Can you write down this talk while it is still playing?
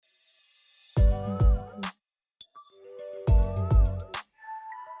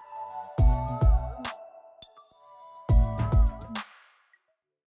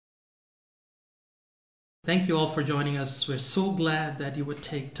Thank you all for joining us. We're so glad that you would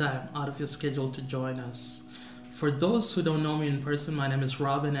take time out of your schedule to join us. For those who don't know me in person, my name is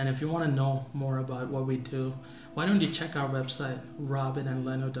Robin, and if you want to know more about what we do, why don't you check our website,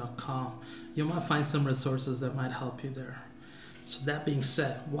 robinandleno.com. You might find some resources that might help you there. So that being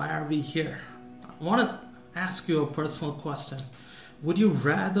said, why are we here? I want to ask you a personal question. Would you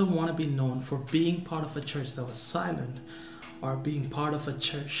rather want to be known for being part of a church that was silent or being part of a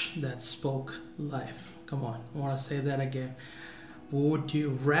church that spoke life? Come on, I want to say that again. Would you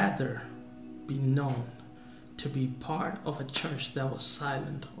rather be known to be part of a church that was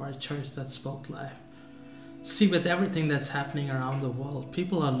silent or a church that spoke life? See, with everything that's happening around the world,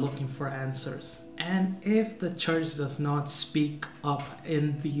 people are looking for answers. And if the church does not speak up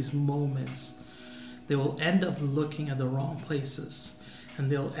in these moments, they will end up looking at the wrong places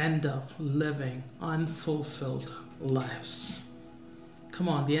and they'll end up living unfulfilled lives. Come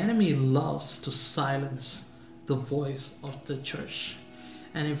on, the enemy loves to silence the voice of the church.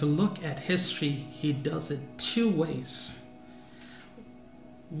 And if you look at history, he does it two ways.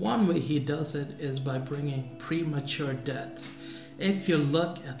 One way he does it is by bringing premature death. If you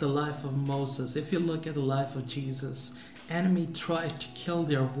look at the life of Moses, if you look at the life of Jesus, enemy tried to kill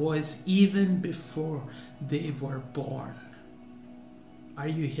their voice even before they were born. Are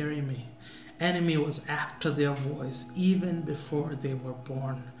you hearing me? Enemy was after their voice even before they were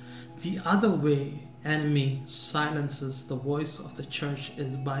born. The other way enemy silences the voice of the church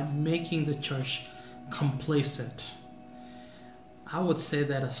is by making the church complacent. I would say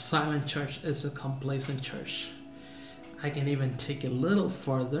that a silent church is a complacent church. I can even take it a little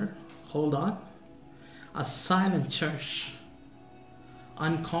further. Hold on. A silent church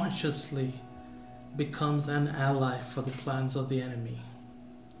unconsciously becomes an ally for the plans of the enemy.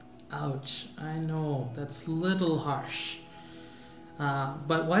 Ouch, I know, that's a little harsh.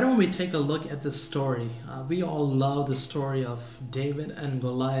 But why don't we take a look at this story? We all love the story of David and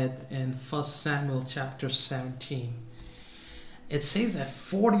Goliath in 1 Samuel chapter 17. It says that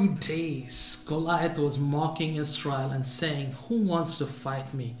 40 days Goliath was mocking Israel and saying, "Who wants to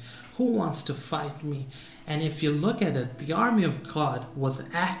fight me? Who wants to fight me?" And if you look at it, the army of God was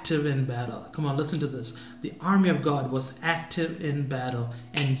active in battle. Come on, listen to this. The army of God was active in battle,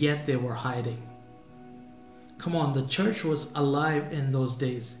 and yet they were hiding. Come on, the church was alive in those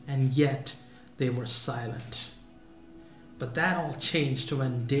days, and yet they were silent. But that all changed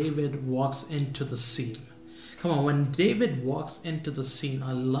when David walks into the scene. Come on, when David walks into the scene,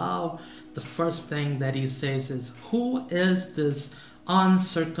 I love the first thing that he says is, "Who is this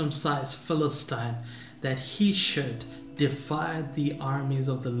uncircumcised Philistine that he should defy the armies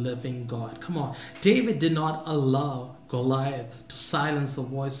of the living God?" Come on, David did not allow Goliath to silence the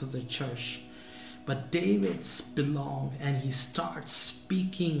voice of the church. But David belonged and he starts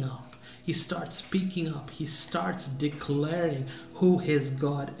speaking up. He starts speaking up. He starts declaring who his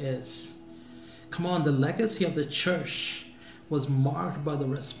God is. Come on, the legacy of the church was marked by the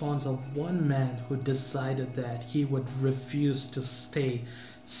response of one man who decided that he would refuse to stay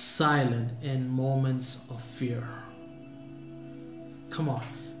silent in moments of fear. Come on,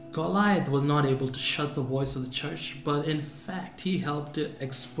 Goliath was not able to shut the voice of the church, but in fact, he helped to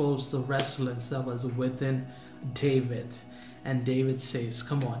expose the resilience that was within David. And David says,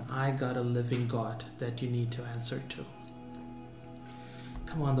 "Come on, I got a living God that you need to answer to."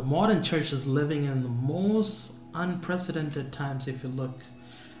 Come on, the modern church is living in the most unprecedented times if you look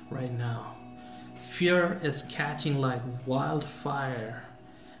right now. Fear is catching like wildfire.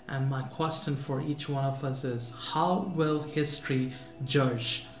 And my question for each one of us is, how will history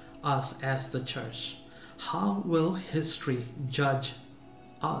judge us as the church? How will history judge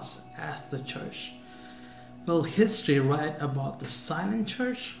us as the church? Will history write about the silent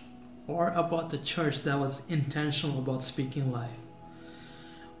church or about the church that was intentional about speaking life?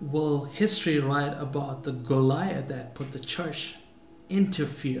 Will history write about the Goliath that put the church into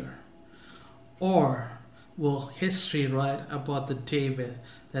fear? Or will history write about the David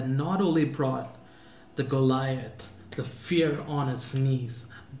that not only brought the Goliath, the fear on its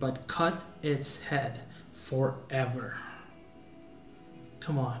knees, but cut its head forever?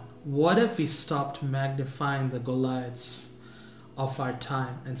 Come on, what if we stopped magnifying the Goliaths of our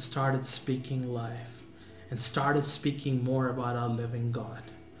time and started speaking life and started speaking more about our living God?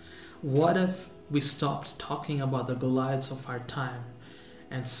 What if we stopped talking about the Goliaths of our time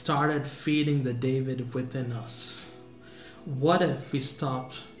and started feeding the David within us? What if we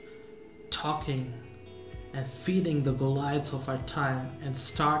stopped talking and feeding the Goliaths of our time and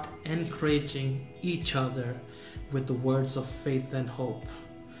start encouraging each other with the words of faith and hope?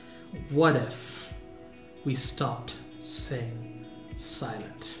 What if we stopped staying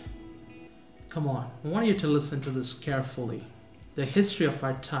silent? Come on, I want you to listen to this carefully. The history of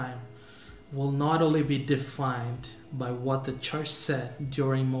our time will not only be defined by what the church said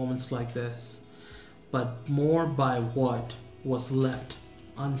during moments like this, but more by what was left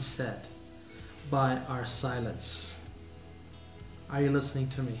unsaid by our silence. Are you listening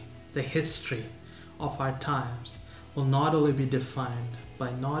to me? The history of our times will not only be defined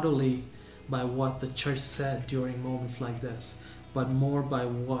by not only by what the church said during moments like this, but more by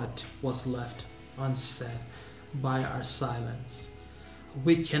what was left unsaid by our silence.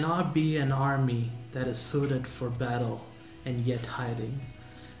 We cannot be an army that is suited for battle and yet hiding.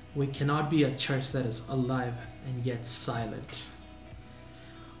 We cannot be a church that is alive and yet silent.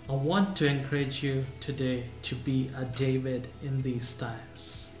 I want to encourage you today to be a David in these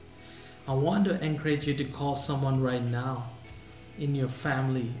times. I want to encourage you to call someone right now in your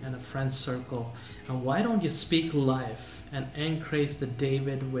family and a friend circle, and why don't you speak life and encourage the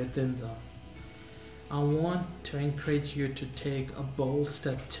David within them? I want to encourage you to take a bold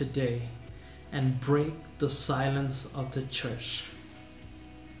step today and break the silence of the church.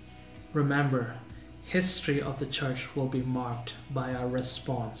 Remember, history of the church will be marked by our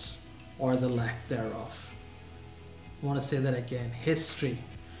response or the lack thereof. I want to say that again. History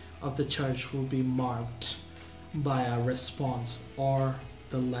of the church will be marked by our response or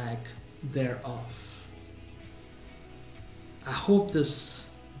the lack thereof. I hope this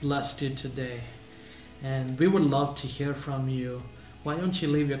blessed you today, and we would love to hear from you. Why don't you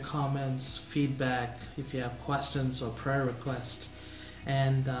leave your comments, feedback, if you have questions or prayer requests,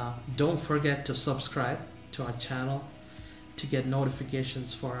 and don't forget to subscribe to our channel to get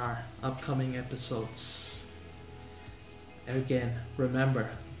notifications for our upcoming episodes. Again, remember,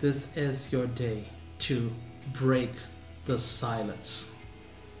 this is your day to break the silence.